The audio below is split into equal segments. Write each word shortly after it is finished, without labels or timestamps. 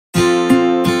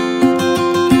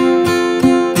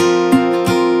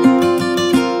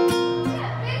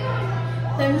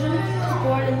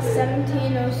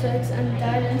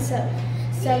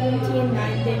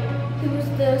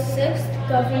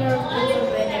governor of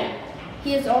Pennsylvania.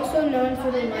 He is also known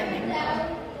for the lightning.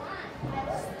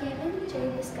 Stephen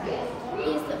J. Biscott.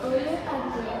 He is the owner of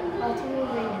the Baltimore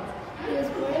Ravens. He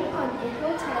was born on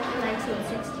April 10,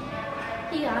 1960.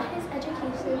 He got his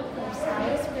education from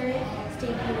Salisbury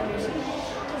State University.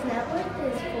 His net worth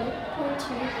is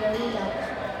 $4.2 billion.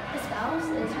 His spouse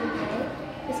is Renee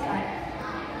Biscott.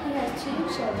 He has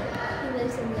 2 children. He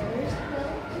lives in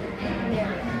Millersville,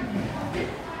 Maryland.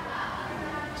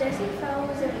 Jesse Fell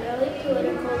was an early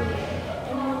political leader,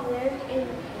 and he lived in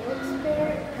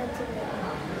Wilkes-Barre,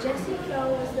 Pennsylvania. Jesse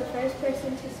Fell was the first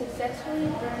person to successfully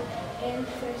burn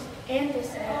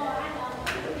andesite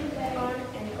on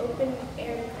an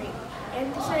open-air grate.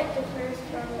 Andesite differs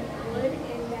from wood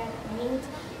in that it needs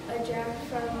a drag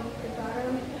from the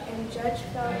bottom, and Judge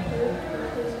Fell proved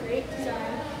with his great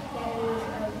design that it is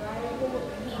a viable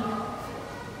medium.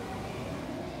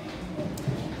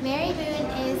 Mary Boone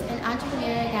is an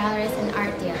entrepreneur, gallerist, and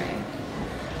art dealer.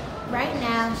 Right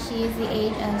now, she is the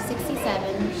age of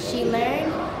 67. She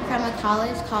learned from a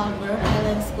college called Rhode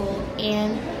Island School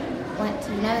and went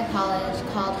to another college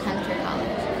called Hunter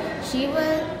College. She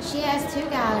has 2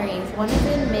 galleries. One is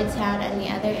in Midtown and the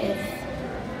other is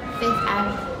Fifth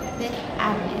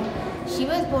Avenue. She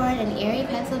was born in Erie,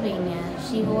 Pennsylvania.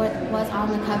 She was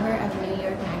on the cover of New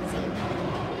York Magazine.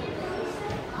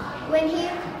 When he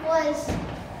was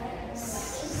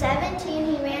 17,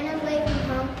 he ran away from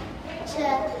home to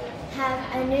have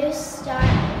a new start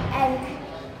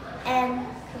and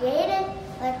created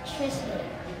electricity.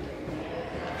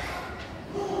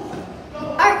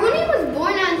 Rooney was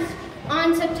born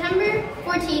on September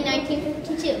 14,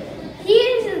 1952. He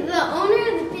is the owner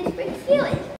of the Pittsburgh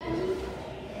Steelers.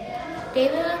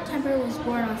 David Temper was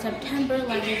born on September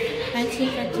 11,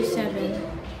 1957.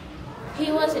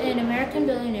 He was an American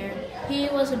billionaire. He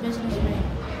was a businessman.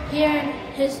 He earned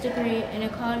his degree in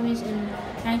economics in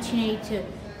 1982.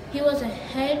 He was a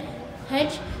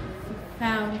hedge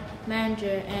fund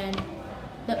manager and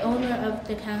the owner of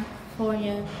the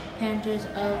California Panthers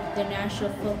of the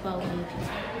National Football League.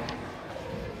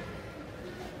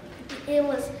 It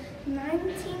was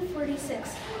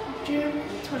 1946, June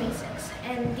 26,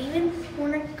 and David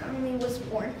Warner Conley was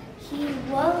born. He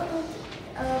loved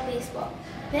baseball.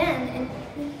 Then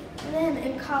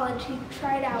in college, he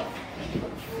tried out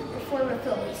for the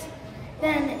Phillies.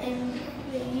 Then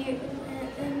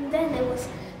it was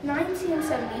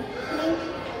 1970,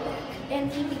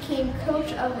 and he became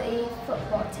coach of a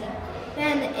football team.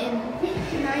 Then in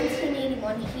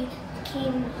 1981, he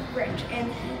became rich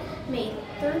and he made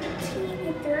 $30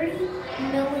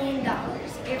 million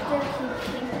after he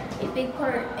became a big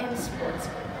part in sports.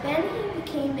 Then he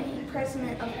became a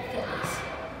president of the Phillies.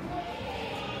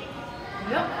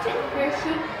 Milton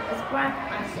Hershey was born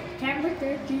on September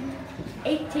 13,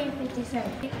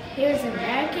 1857. He was an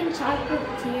American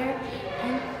chocolatier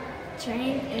and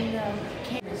trained in the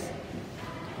campus.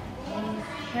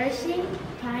 Hershey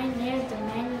pioneered the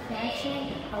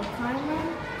manufacturing of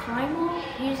caramel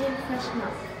using fresh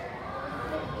milk.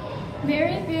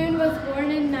 Mary Boone was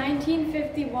born in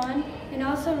 1951 and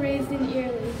also raised in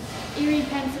Erie,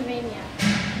 Pennsylvania.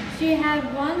 She had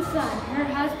 1 son, her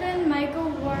husband Michael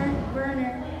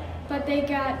Werner, but they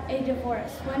got a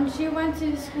divorce. When she went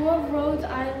to the School of Rhode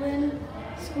Island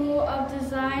School of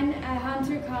Design at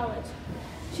Hunter College,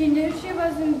 she knew she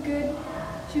wasn't a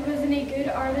good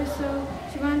artist, so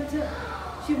she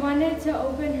wanted to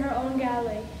open her own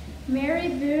gallery. Mary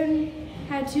Boone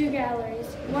had 2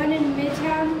 galleries, one in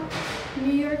Midtown,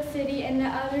 New York City, and the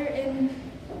other in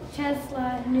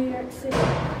Chestnut, New York City.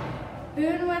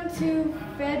 Boone went to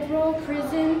federal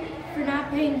prison for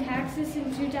not paying taxes in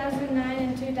 2009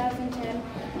 and 2010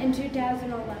 and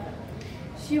 2011.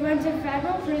 She went to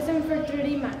federal prison for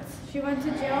 30 months. She went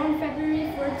to jail on February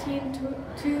 14,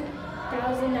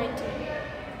 2019.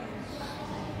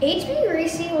 H.B.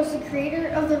 Reese was the creator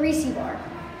of the Reese Bar.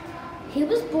 He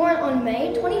was born on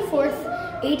May 24th,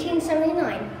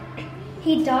 1879.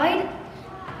 He died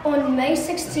on May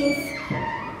 16th,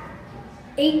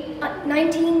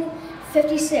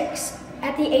 1956,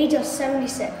 at the age of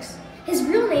 76. His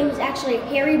real name is actually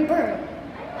Harry Byrne.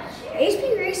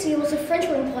 H.B. Reese was a French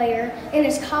horn player in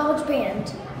his college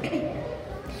band.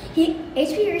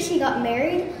 H.B. Reese got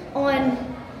married on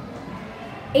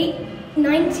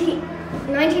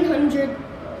 1900,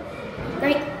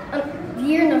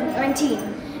 year 19.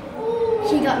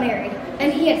 He got married,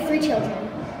 and he had 3 children.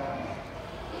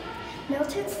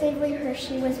 Milton Stavely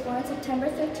Hershey was born September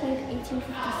 13,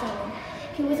 1857.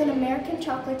 He was an American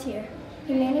chocolatier.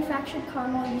 He manufactured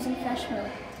caramel using fresh milk.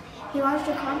 He launched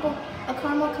a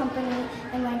caramel company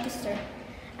in Lancaster.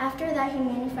 After that, he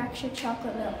manufactured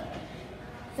chocolate milk.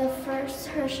 The first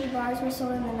Hershey bars were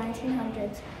sold in the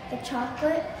 1900s. The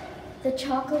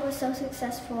chocolate was so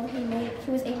successful he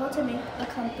was able to make a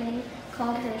company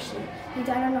called Hershey. He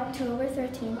died on October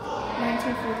 13,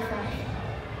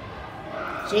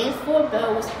 1945. James Ford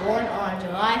Bell was born on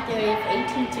July 30th,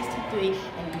 1863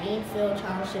 in Greenfield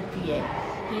Township, PA.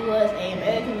 He was an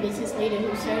American business leader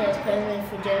who served as president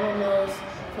for General Mills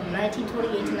from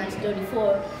 1928 to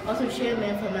 1934, also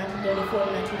chairman from 1934 to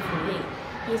 1948.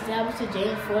 He established the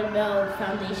James Ford Bell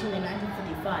Foundation in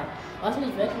 1955. Also,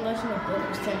 his recognition of book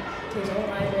was sent to his own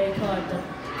library called the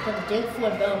James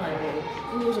Ford Bell Library.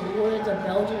 He was awarded the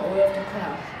Belgian Order of the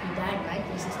Crown. He died in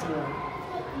 1961.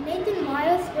 Nathan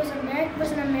Lyeth was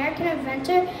an American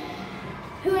inventor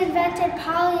who invented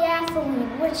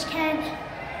polyethylene, which can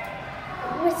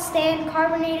withstand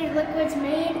carbonated liquids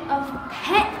made of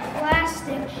PET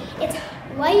plastic. It's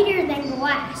lighter than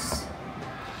glass.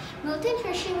 Milton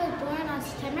Hershey was born on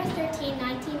September 13,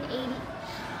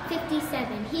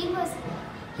 1957.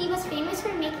 He was famous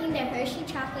for making the Hershey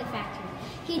Chocolate Factory.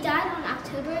 He died on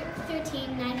October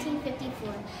 13,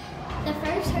 1954. The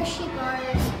first Hershey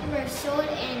bars were sold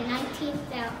in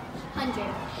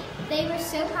 1900. They were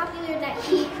so popular that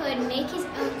he could make his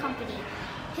own company.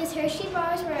 His Hershey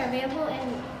bars were available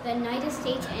in the United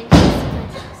States and 60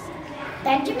 countries.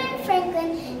 Benjamin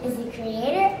Franklin is the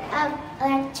creator of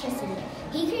electricity.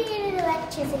 He created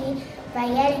electricity by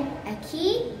getting a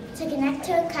key to connect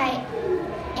to a kite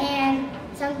and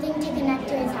something to connect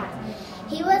to his house.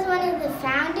 He was one of the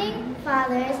founding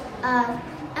fathers of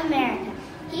America.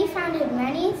 He founded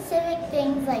many civic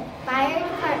things like fire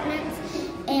departments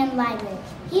and libraries.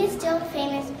 He is still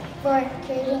famous for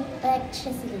creating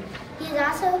electricity. He is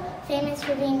also famous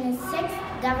for being the 6th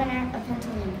governor of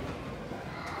Pennsylvania.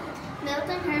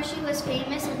 Milton Hershey was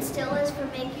famous and still is for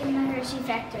making the Hershey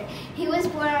factory. He was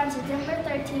born on September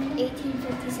 13,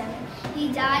 1857. He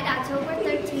died October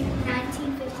 13,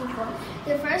 1954.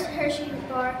 The first Hershey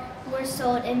bar were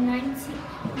sold in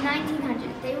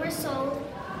 1900. They were so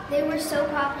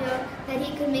popular that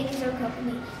he could make his own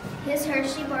company. His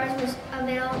Hershey bars was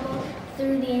available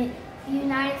through the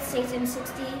United States and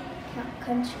 60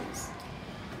 countries.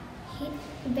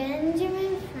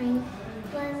 Benjamin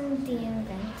Franklin, the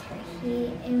inventor.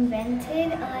 He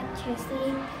invented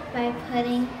electricity by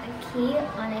putting a key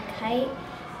on a kite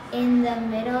in the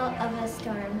middle of a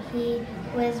storm. He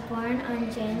was born on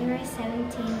January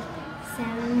 17,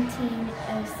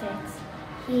 1706.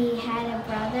 He had a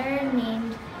brother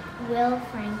named Will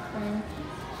Franklin.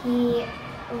 He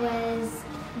was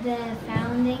the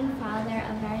founding father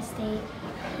of our state.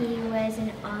 He was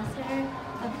an author,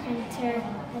 a printer,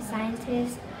 a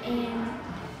scientist, and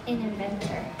an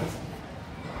inventor.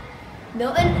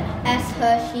 Milton S.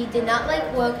 Hershey did not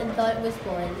like work and thought it was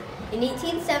boring. In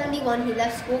 1871, he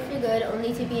left school for good,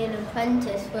 only to be an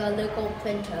apprentice for a local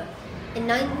printer. In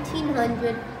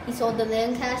 1900, he sold the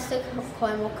Lancaster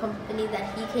Caramel Company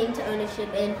that he came to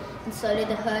ownership in and started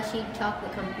the Hershey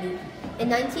Chocolate Company. In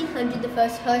 1900, the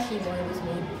first Hershey boy was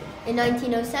made. In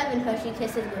 1907, Hershey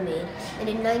Kisses were made, and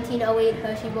in 1908,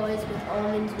 Hershey Boys with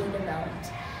almonds were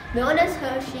developed. Milton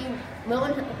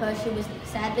Hershey was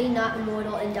sadly not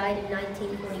immortal and died in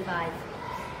 1945.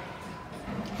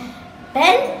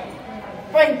 Ben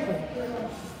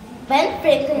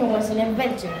Franklin was an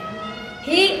inventor.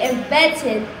 He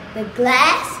invented the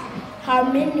glass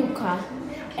harmonica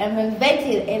and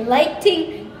invented a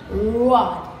lighting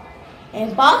rod.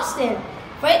 In Boston,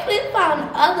 Franklin found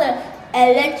other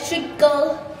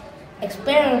electrical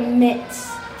experiments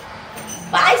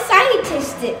by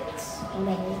scientists.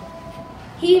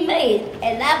 He made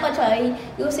a laboratory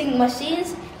using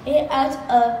machines made out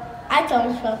of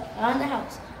items from around the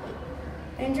house.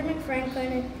 Benjamin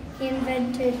Franklin, he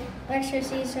invented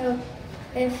electricity, so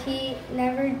if he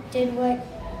never did what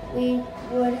we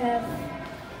would have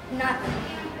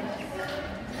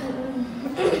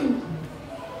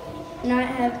not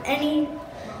have any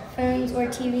phones or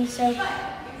TV, so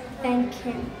thank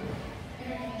him.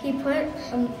 He put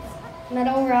a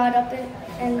metal rod up it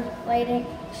and lightning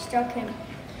struck him.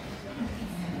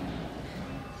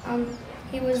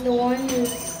 He was the one who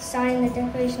signed the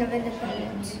Declaration of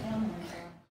Independence.